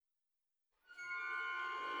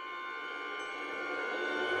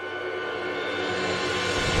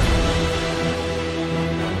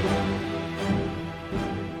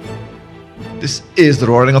This is the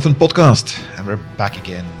Roaring Elephant podcast, and we're back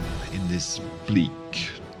again in this bleak,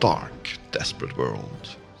 dark, desperate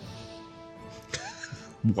world.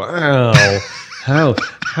 Wow, how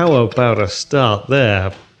about a start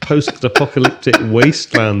there? Post-apocalyptic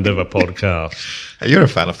wasteland of a podcast. Hey, you're a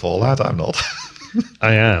fan of Fallout, I'm not.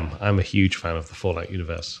 I am. I'm a huge fan of the Fallout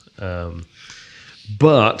universe.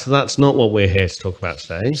 But that's not what we're here to talk about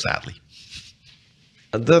today. Sadly.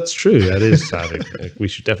 That's true. That is sad. We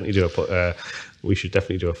should definitely do a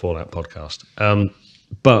Fallout podcast.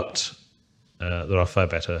 But there are far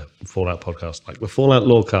better Fallout podcasts, like the Fallout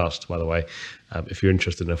Lorecast. By the way, if you're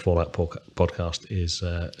interested in a Fallout podcast, is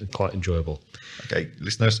quite enjoyable. Okay,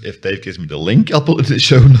 listeners, if Dave gives me the link, I'll put it in the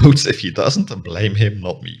show notes. If he doesn't, blame him,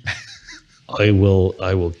 not me. I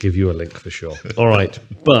will give you a link for sure. All right,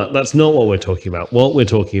 but that's not what we're talking about. What we're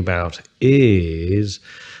talking about is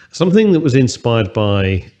something that was inspired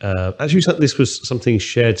by, actually this was something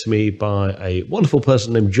shared to me by a wonderful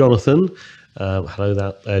person named Jonathan. Hello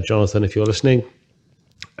there, Jonathan, if you're listening.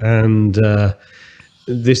 And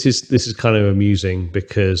this is kind of amusing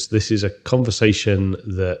because this is a conversation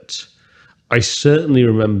that I certainly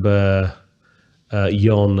remember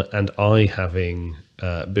Jon and I having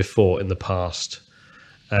before in the past.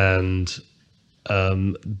 And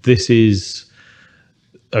this is...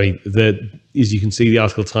 as you can see, the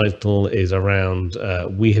article title is around,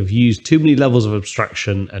 we have used too many levels of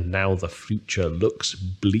abstraction and now the future looks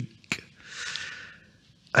bleak.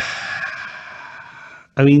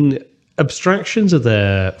 I mean, abstractions are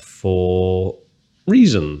there for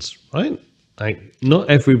reasons, right? Like, not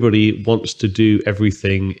everybody wants to do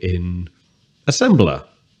everything in assembler.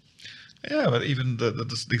 Yeah, but even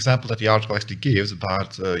the example that the article actually gives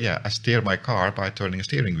about, I steer my car by turning a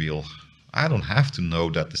steering wheel. I don't have to know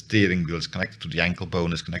that the steering wheel is connected to the ankle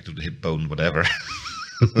bone, is connected to the hip bone, whatever.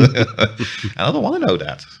 And I don't want to know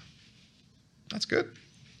that. That's good.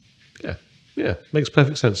 Yeah, makes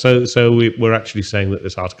perfect sense. So we're actually saying that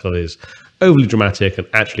this article is overly dramatic and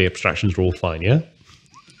actually abstractions are all fine, yeah?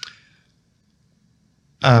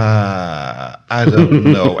 I don't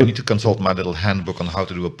know. I need to consult my little handbook on how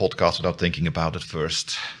to do a podcast without thinking about it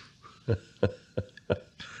first.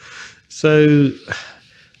 So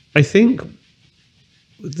I think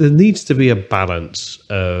there needs to be a balance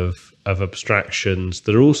of abstractions.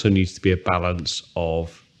 There also needs to be a balance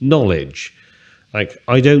of knowledge. Like,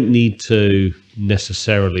 I don't need to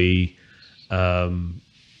necessarily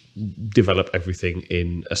develop everything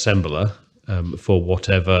in assembler for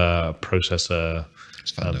whatever processor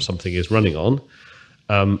something is running on.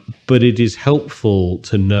 But it is helpful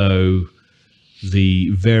to know the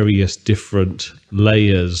various different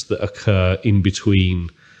layers that occur in between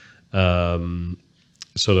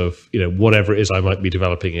whatever it is I might be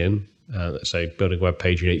developing in, let's say building a web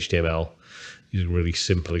page in HTML, using a really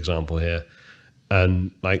simple example here,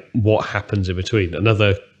 and like what happens in between.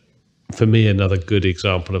 Another good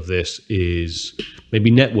example of this is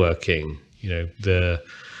maybe networking, the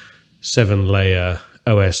 7-layer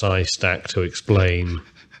OSI stack to explain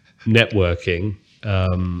networking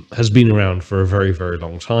has been around for a very, very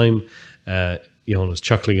long time. Jon is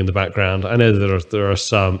chuckling in the background. I know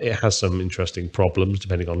that it has some interesting problems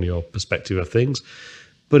depending on your perspective of things,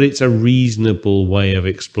 but it's a reasonable way of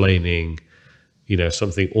explaining,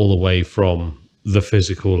 something all the way from the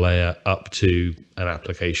physical layer up to an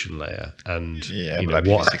application layer. And but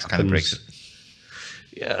what happens, kind of breaks it.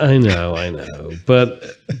 Yeah, I know.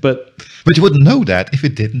 But you wouldn't know that if you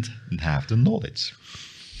didn't have the knowledge.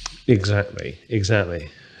 Exactly.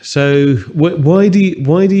 So why do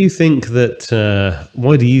you think,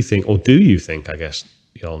 or do you think, I guess,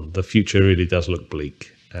 Jon, the future really does look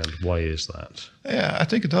bleak, and why is that? Yeah, I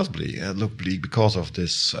think it does look bleak because of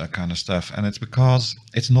this kind of stuff, and it's because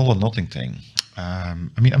it's an all or nothing thing.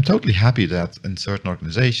 I'm totally happy that in certain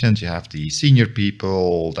organizations you have the senior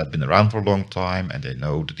people that have been around for a long time and they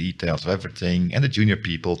know the details of everything, and the junior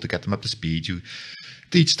people, to get them up to speed, you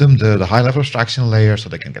teach them the high-level abstraction layer so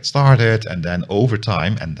they can get started, and then over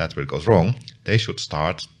time, and that's where it goes wrong, they should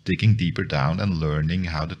start digging deeper down and learning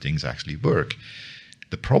how the things actually work.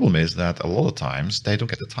 The problem is that a lot of times they don't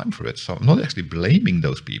get the time for it. So I'm not actually blaming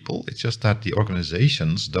those people. It's just that the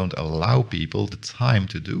organizations don't allow people the time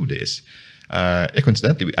to do this.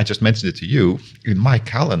 Coincidentally, I just mentioned it to you, in my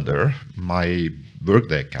calendar, my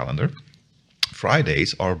workday calendar,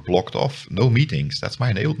 Fridays are blocked off, no meetings. That's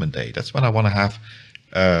my enablement day. That's when I want to have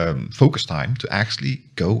focus time to actually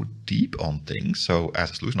go deep on things. So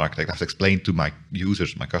as a solution architect, I have to explain to my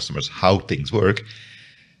users, my customers, how things work.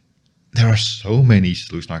 There are so many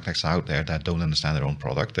solution architects out there that don't understand their own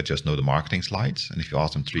product, that just know the marketing slides. And if you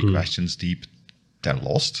ask them 3 questions deep, they're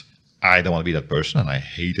lost. I don't want to be that person, and I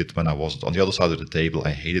hate it when I was on the other side of the table.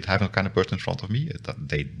 I hated having a kind of person in front of me. That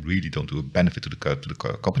they really don't do a benefit to the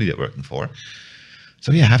company they're working for.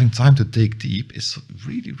 So yeah, having time to dig deep is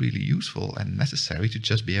really, really useful and necessary to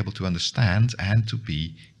just be able to understand and to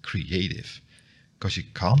be creative. Because you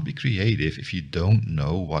can't be creative if you don't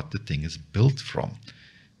know what the thing is built from.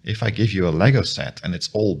 If I give you a Lego set and it's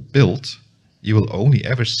all built, you will only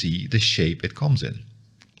ever see the shape it comes in.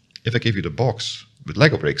 If I give you the box with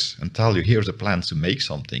Lego bricks and tell you here's a plan to make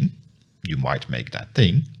something, you might make that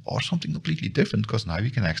thing or something completely different, because now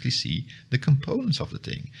you can actually see the components of the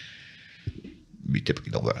thing. We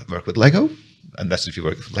typically don't work with Lego, unless if you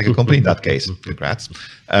work with a Lego company. In that case, congrats.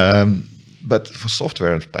 But for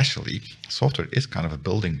software especially, software is kind of a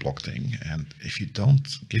building block thing. And if you don't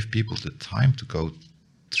give people the time to go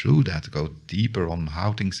through that, to go deeper on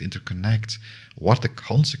how things interconnect, what the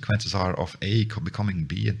consequences are of A becoming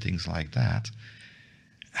B and things like that,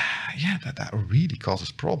 that really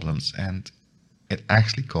causes problems. And it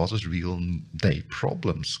actually causes real day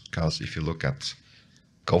problems. Because if you look at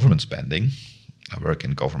government spending, I work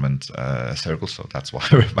in government circles, so that's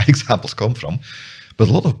where my examples come from. But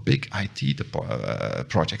a lot of big IT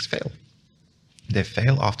projects fail. They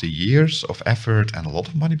fail after years of effort and a lot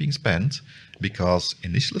of money being spent because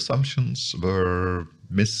initial assumptions were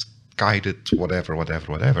misguided, whatever.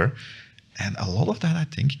 And a lot of that, I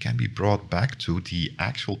think, can be brought back to the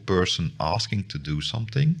actual person asking to do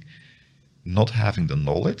something, not having the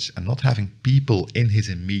knowledge and not having people in his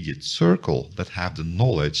immediate circle that have the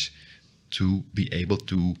knowledge to be able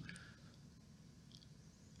to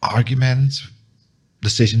argument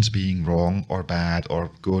decisions being wrong or bad or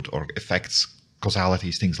good or effects,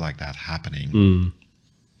 causalities, things like that happening.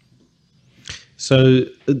 So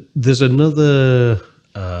there's another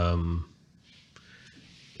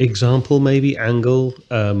example, maybe angle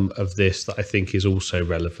of this that I think is also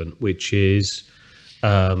relevant, which is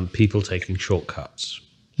people taking shortcuts.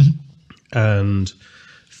 And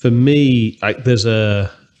for me, there's a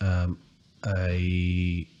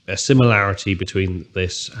similarity between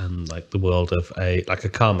this and like the world of a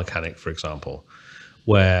car mechanic, for example,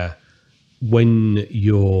 where when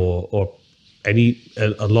you're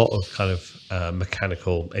a lot of kind of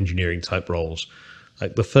mechanical engineering type roles,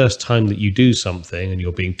 like the first time that you do something and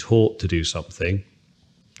you're being taught to do something,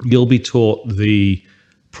 you'll be taught the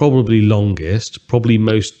probably longest, probably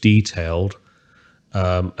most detailed,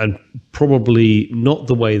 and probably not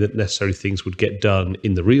the way that necessarily things would get done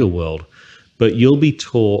in the real world, but you'll be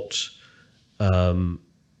taught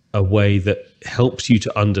a way that helps you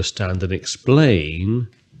to understand and explain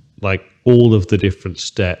like all of the different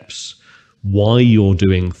steps, why you're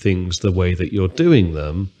doing things the way that you're doing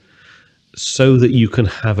them, so that you can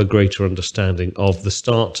have a greater understanding of the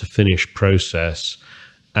start to finish process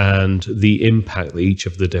and the impact that each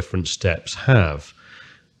of the different steps have.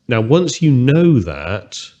 Now, once you know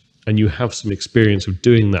that and you have some experience of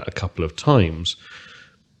doing that a couple of times,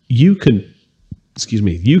 you can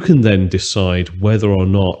then decide whether or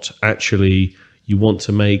not actually you want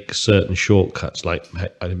to make certain shortcuts, like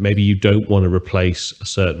maybe you don't want to replace a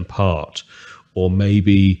certain part, or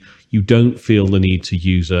maybe you don't feel the need to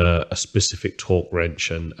use a specific torque wrench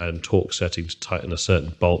and torque setting to tighten a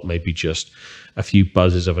certain bolt. Maybe just a few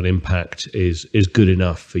buzzes of an impact is good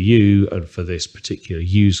enough for you and for this particular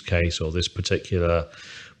use case or this particular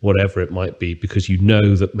whatever it might be, because you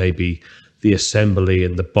know that maybe the assembly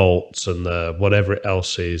and the bolts and the whatever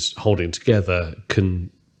else is holding together can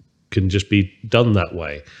just be done that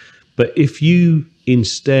way. But if you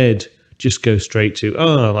instead just go straight to,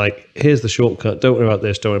 like, here's the shortcut, don't worry about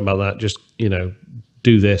this, don't worry about that, just,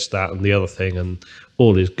 do this, that, and the other thing, and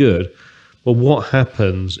all is good. Well, what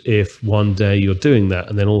happens if one day you're doing that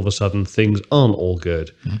and then all of a sudden things aren't all good?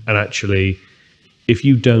 And actually, if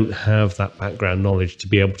you don't have that background knowledge to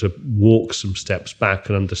be able to walk some steps back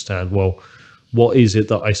and understand, well, what is it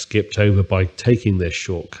that I skipped over by taking this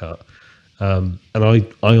shortcut? And I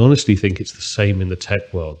honestly think it's the same in the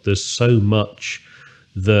tech world. There's so much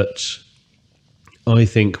that I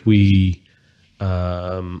think we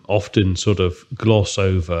often sort of gloss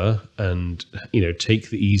over and take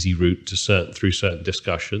the easy route through certain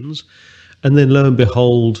discussions, and then lo and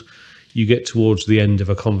behold, you get towards the end of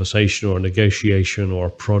a conversation or a negotiation or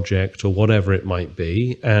a project or whatever it might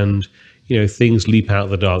be, and things leap out of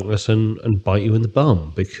the darkness and bite you in the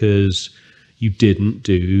bum because you didn't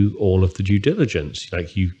do all of the due diligence.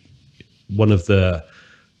 One of the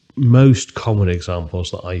most common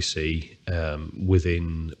examples that I see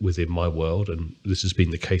within my world, and this has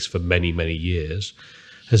been the case for many, many years,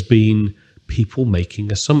 has been people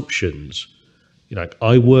making assumptions.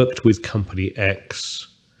 I worked with company X.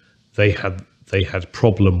 They had they had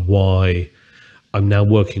problem Y. I'm now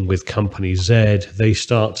working with company Z. They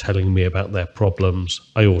start telling me about their problems.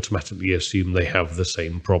 I automatically assume they have the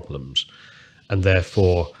same problems. And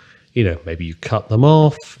therefore, maybe you cut them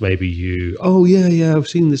off. Maybe you, oh, yeah, I've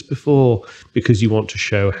seen this before, because you want to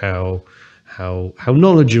show how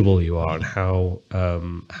knowledgeable you are and how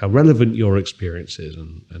relevant your experience is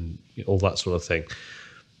and all that sort of thing.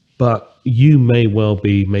 But you may well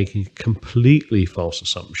be making a completely false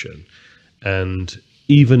assumption. And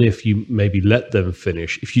even if you maybe let them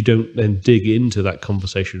finish, if you don't then dig into that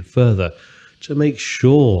conversation further to make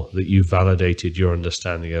sure that you validated your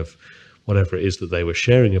understanding of whatever it is that they were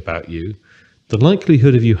sharing about you, the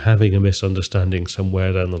likelihood of you having a misunderstanding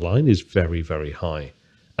somewhere down the line is very, very high.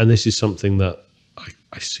 And this is something that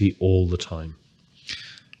I see all the time.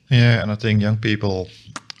 Yeah, and I think young people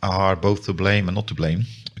are both to blame and not to blame,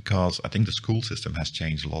 because I think the school system has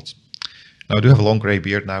changed a lot. Now, I do have a long gray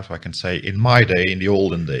beard now, so I can say in my day, in the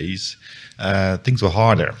olden days, things were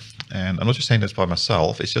harder. And I'm not just saying this by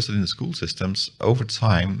myself, it's just that in the school systems, over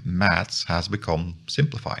time, maths has become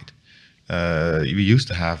simplified. We used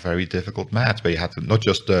to have very difficult maths where you had to not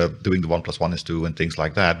just doing the 1 + 1 is 2 and things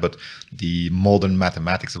like that, but the modern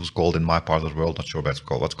mathematics, it was called in my part of the world, not sure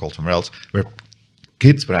what's called somewhere else, where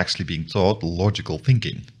kids were actually being taught logical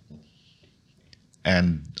thinking.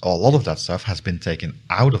 And a lot of that stuff has been taken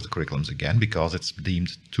out of the curriculums again because it's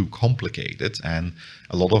deemed too complicated, and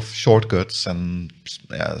a lot of shortcuts and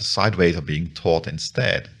side ways are being taught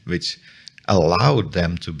instead, which allowed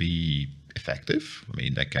them to be effective. I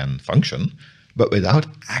mean, they can function, but without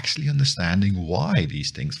actually understanding why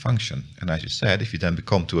these things function. And as you said, if you then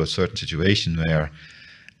become to a certain situation where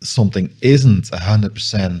something isn't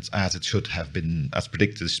 100% as it should have been, as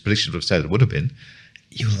predictions would have said it would have been,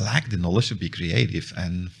 you lack the knowledge to be creative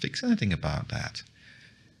and fix anything about that.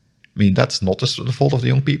 I mean, that's not the fault of the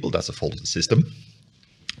young people, that's the fault of the system.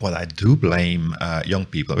 What I do blame young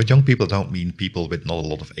people, with young people I don't mean people with not a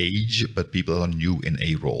lot of age, but people that are new in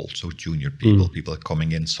a role, so junior people, people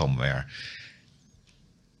coming in somewhere.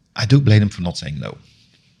 I do blame them for not saying no.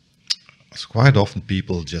 So quite often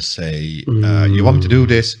people just say, you want me to do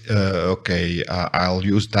this? Okay, I'll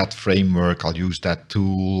use that framework, I'll use that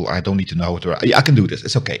tool, I don't need to know it. I can do this,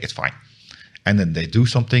 it's okay, it's fine. And then they do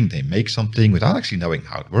something, they make something without actually knowing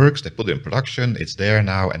how it works, they put it in production, it's there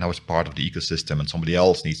now, and now it's part of the ecosystem, and somebody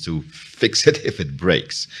else needs to fix it if it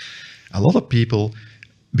breaks. A lot of people,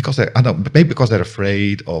 maybe because they're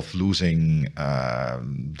afraid of losing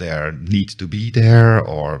their need to be there,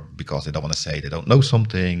 or because they don't want to say they don't know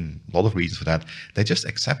something, a lot of reasons for that, they just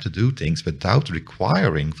accept to do things without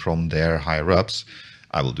requiring from their higher-ups,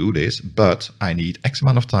 I will do this, but I need X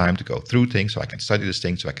amount of time to go through things so I can study this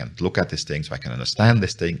thing, so I can look at this thing, so I can understand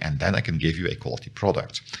this thing, and then I can give you a quality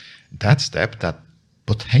product. That step, that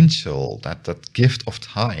potential, that gift of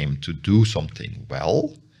time to do something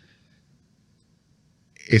well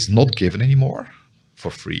is not given anymore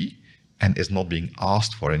for free and is not being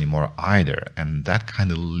asked for anymore either. And that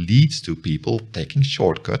kind of leads to people taking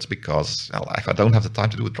shortcuts because, well, if I don't have the time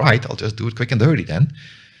to do it right, I'll just do it quick and dirty then.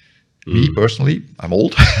 Me personally, I'm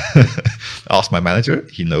old. Ask my manager.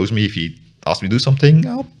 He knows me. If he asks me to do something,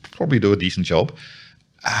 I'll probably do a decent job.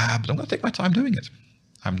 But I'm going to take my time doing it.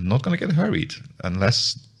 I'm not going to get hurried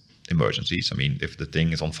unless emergencies. I mean, if the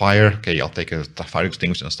thing is on fire, okay, I'll take a fire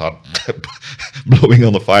extinguisher and start blowing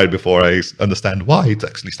on the fire before I understand why it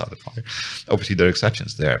actually started fire. Obviously, there are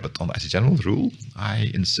exceptions there, but as a general rule, I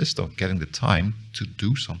insist on getting the time to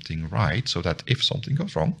do something right so that if something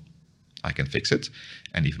goes wrong, I can fix it.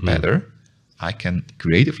 And even better, I can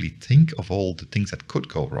creatively think of all the things that could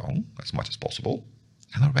go wrong as much as possible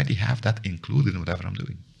and already have that included in whatever I'm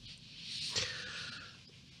doing.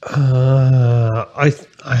 I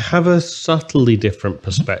have a subtly different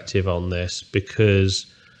perspective on this because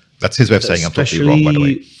that's his way of saying I'm totally wrong, by the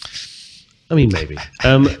way. I mean, maybe.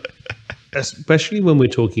 Especially when we're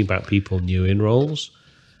talking about people new in roles.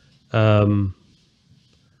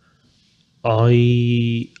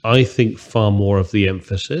 I think far more of the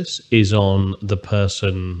emphasis is on the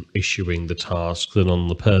person issuing the task than on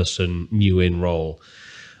the person new in role.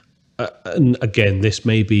 And again, this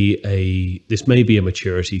may be a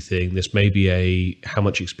maturity thing. This may be a how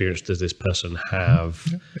much experience does this person have?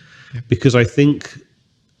 Yeah. Because I think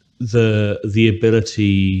the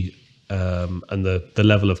ability and the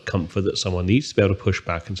level of comfort that someone needs to be able to push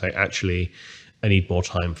back and say, actually, I need more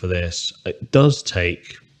time for this. It does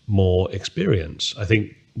take more experience. I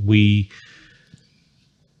think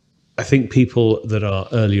people that are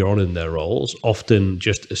earlier on in their roles often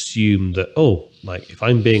just assume that, if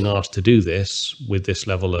I'm being asked to do this with this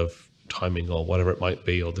level of timing or whatever it might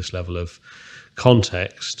be, or this level of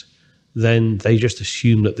context, then they just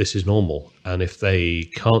assume that this is normal. And if they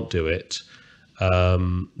can't do it,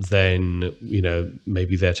 then,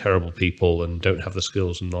 maybe they're terrible people and don't have the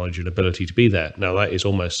skills and knowledge and ability to be there. Now, that is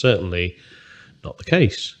almost certainly not the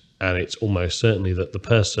case. And it's almost certainly that the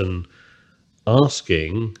person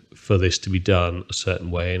asking for this to be done a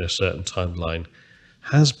certain way in a certain timeline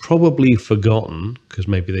has probably forgotten, because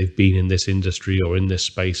maybe they've been in this industry or in this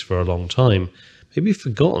space for a long time, maybe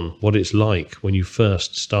forgotten what it's like when you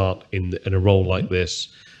first start in a role like this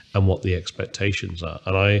and what the expectations are.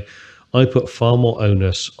 And I put far more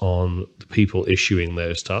onus on the people issuing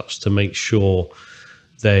those tasks to make sure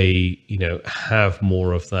they, have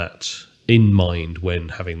more of that in mind when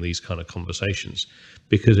having these kind of conversations,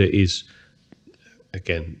 because it is,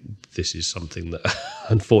 again, this is something that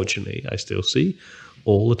unfortunately I still see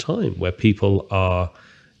all the time, where people are,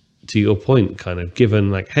 to your point, kind of given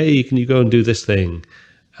like, hey, can you go and do this thing?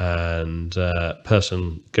 And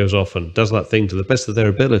person goes off and does that thing to the best of their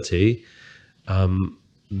ability,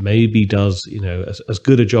 maybe does, as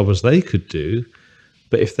good a job as they could do.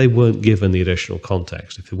 But if they weren't given the additional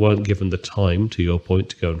context, if they weren't given the time, to your point,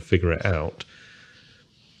 to go and figure it out,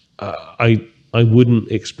 I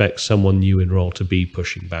wouldn't expect someone new in role to be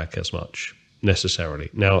pushing back as much necessarily.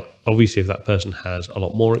 Now, obviously, if that person has a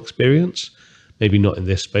lot more experience, maybe not in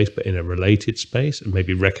this space, but in a related space, and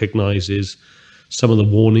maybe recognizes some of the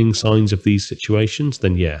warning signs of these situations,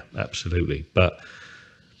 then yeah, absolutely. But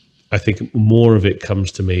I think more of it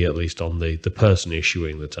comes to me, at least, on the person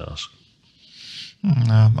issuing the task.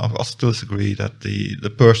 I'll still disagree that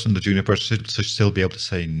the junior person should still be able to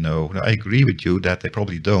say no. Now, I agree with you that they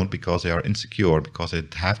probably don't, because they are insecure, because they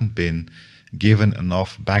haven't been given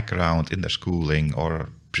enough background in their schooling or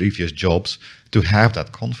previous jobs to have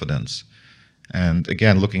that confidence. And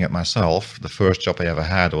again, looking at myself, the first job I ever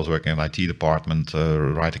had, I was working in an IT department,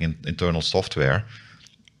 writing internal software.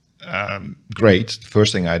 Great. The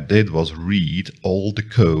first thing I did was read all the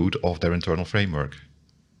code of their internal framework.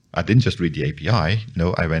 I didn't just read the API.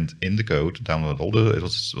 No, I went in the code, downloaded it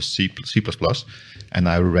was C++, and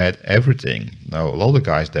I read everything. Now, a lot of the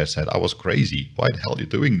guys there said I was crazy. Why the hell are you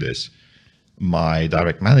doing this? My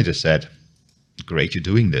direct manager said, great, you're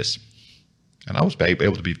doing this. And I was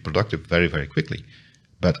able to be productive very, very quickly.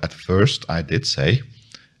 But at first, I did say,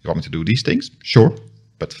 you want me to do these things? Sure.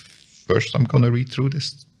 But first, I'm going to read through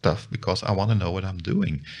this stuff because I want to know what I'm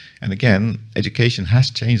doing. And again, education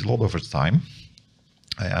has changed a lot over time.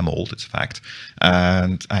 I'm old, it's a fact.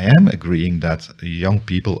 And I am agreeing that young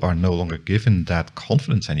people are no longer given that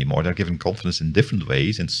confidence anymore. They're given confidence in different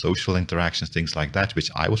ways, in social interactions, things like that,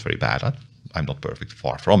 which I was very bad at. I'm not perfect,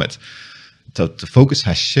 far from it. So the focus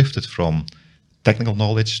has shifted from technical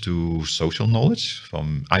knowledge to social knowledge,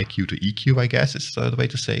 from IQ to EQ, I guess is the way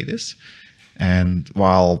to say this. And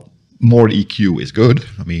while more EQ is good,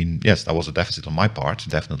 I mean, yes, that was a deficit on my part,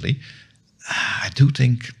 definitely. I do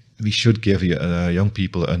think we should give young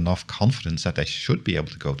people enough confidence that they should be able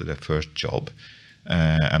to go to their first job.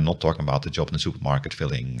 I'm not talking about the job in the supermarket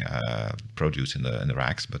filling produce in the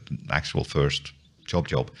racks, but the actual first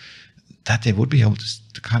job. That they would be able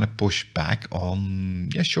to kind of push back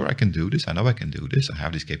on, yeah, sure, I can do this. I know I can do this. I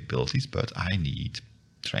have these capabilities, but I need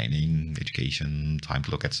training, education, time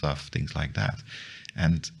to look at stuff, things like that.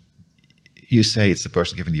 And you say it's the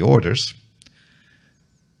person giving the orders.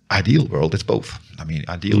 Ideal world, it's both. I mean,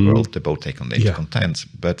 ideal world, they both take on into content.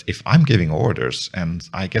 But if I'm giving orders and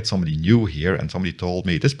I get somebody new here and somebody told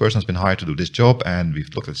me this person has been hired to do this job and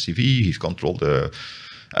we've looked at the CV, he's controlled the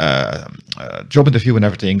job interview and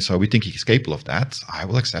everything, so we think he's capable of that, I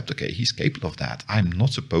will accept, okay, he's capable of that. I'm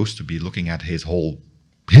not supposed to be looking at his whole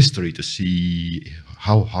history to see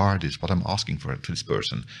how hard is what I'm asking for this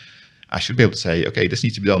person. I should be able to say, okay, this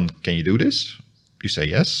needs to be done. Can you do this? You say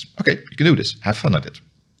yes. Okay, you can do this. Have fun at it.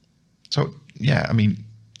 So, yeah, I mean,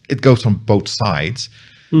 it goes from both sides.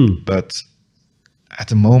 But at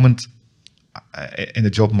the moment, in the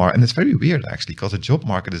job market, and it's very weird actually, because the job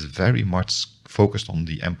market is very much focused on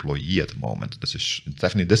the employee at the moment. This is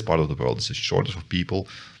definitely this part of the world. There's a shortage of people.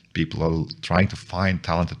 People are trying to find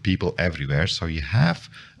talented people everywhere. So you have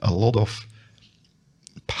a lot of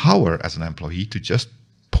power as an employee to just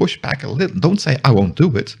push back a little. Don't say, I won't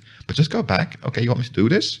do it, but just go back. Okay, you want me to do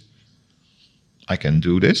this? I can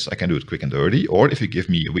do this. I can do it quick and dirty. Or if you give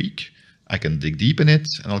me a week, I can dig deep in it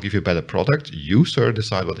and I'll give you a better product. You, sir,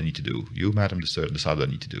 decide what I need to do. You, madam, sir, decide what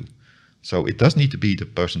I need to do. So it does need to be the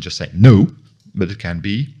person just saying no, but it can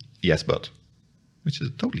be yes, but, which is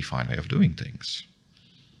a totally fine way of doing things.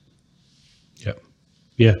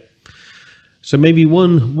 Yeah. So maybe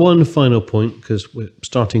one final point, because we're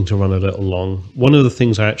starting to run a little long. One of the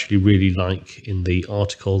things I actually really like in the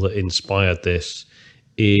article that inspired this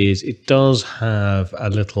is it does have a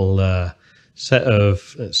little set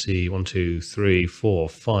of, let's see, 1, 2, 3, 4,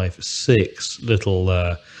 5, 6 little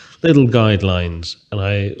guidelines,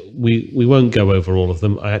 and we won't go over all of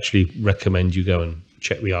them. I actually recommend you go and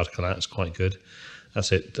check the article out. It's quite good.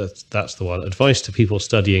 That's it. That's the one. Advice to people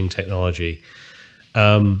studying technology,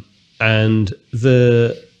 and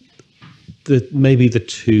the maybe the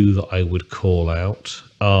two that I would call out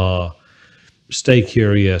are stay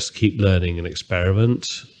curious, keep learning, and experiment.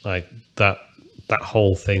 Like that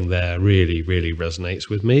whole thing there really, really resonates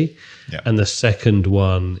with me. Yeah. And the second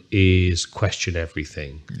one is question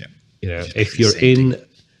everything. Yeah. You know, if you're in,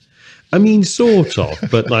 I mean, sort of,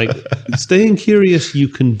 but like staying curious, you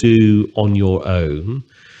can do on your own.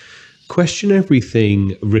 Question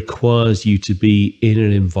everything requires you to be in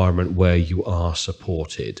an environment where you are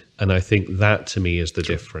supported. And I think that to me is the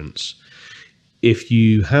difference. If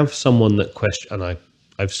you have someone that question, and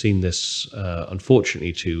I've seen this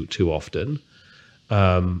unfortunately too often.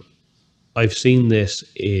 I've seen this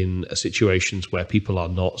in situations where people are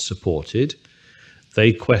not supported.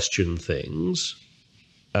 They question things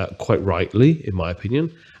quite rightly, in my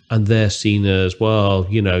opinion, and they're seen as, well,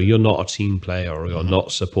 you know, you're not a team player, or you're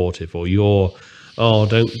not supportive, or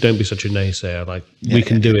don't be such a naysayer. Like we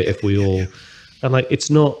can do it if we all. And like it's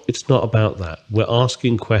not about that. We're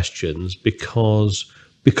asking questions because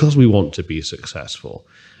we want to be successful.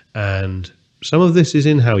 And some of this is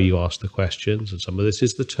in how you ask the questions, and some of this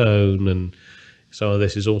is the tone, and some of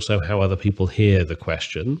this is also how other people hear the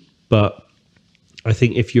question. But I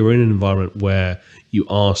think if you're in an environment where you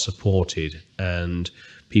are supported and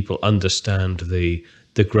people understand the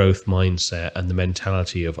growth mindset and the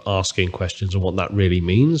mentality of asking questions and what that really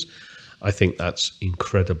means, I think that's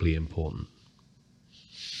incredibly important.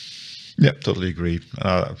 Yeah, totally agree.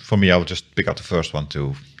 For me, I would just pick out the first one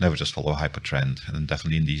too. Never just follow a hypertrend. And then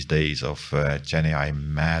definitely in these days of Gen AI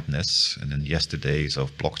madness, and in yesterdays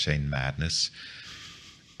of blockchain madness,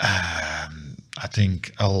 I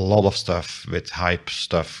think a lot of stuff with hype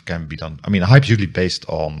stuff can be done. I mean, hype is usually based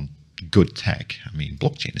on good tech. I mean,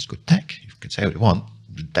 blockchain is good tech. You can say what you want.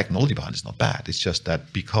 The technology behind it is not bad. It's just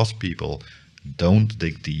that because people don't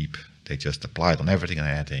dig deep, they just apply it on everything and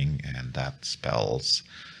anything, and that spells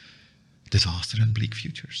disaster and bleak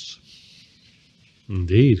futures.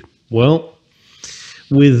 Indeed. Well,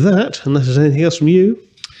 with that, unless there's anything else from you?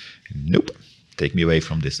 Nope. Take me away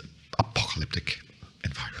from this apocalyptic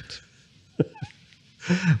environment.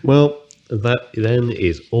 Well, that then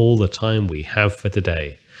is all the time we have for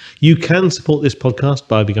today. You can support this podcast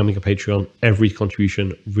by becoming a Patreon. Every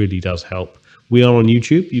contribution really does help. We are on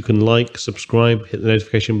YouTube. You can like, subscribe, hit the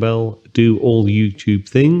notification bell, do all the YouTube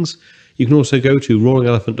things. You can also go to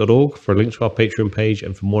roaringelephant.org for a link to our Patreon page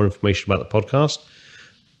and for more information about the podcast.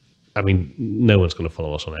 I mean, no one's going to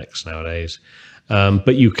follow us on X nowadays.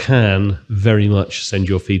 But you can very much send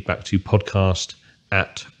your feedback to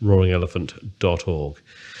podcast@roaringelephant.org.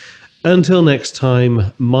 Until next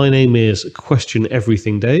time, my name is Question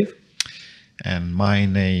Everything Dave. And my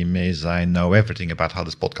name is I Know Everything About How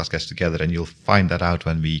This Podcast Gets Together. And you'll find that out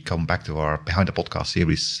when we come back to our Behind the Podcast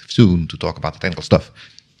series soon to talk about the technical stuff.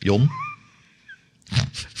 Jon?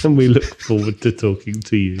 And we look forward to talking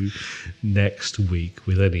to you next week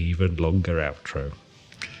with an even longer outro.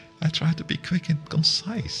 I tried to be quick and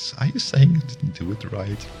concise. Are you saying you didn't do it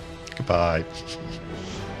right? Goodbye.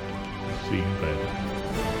 See you then.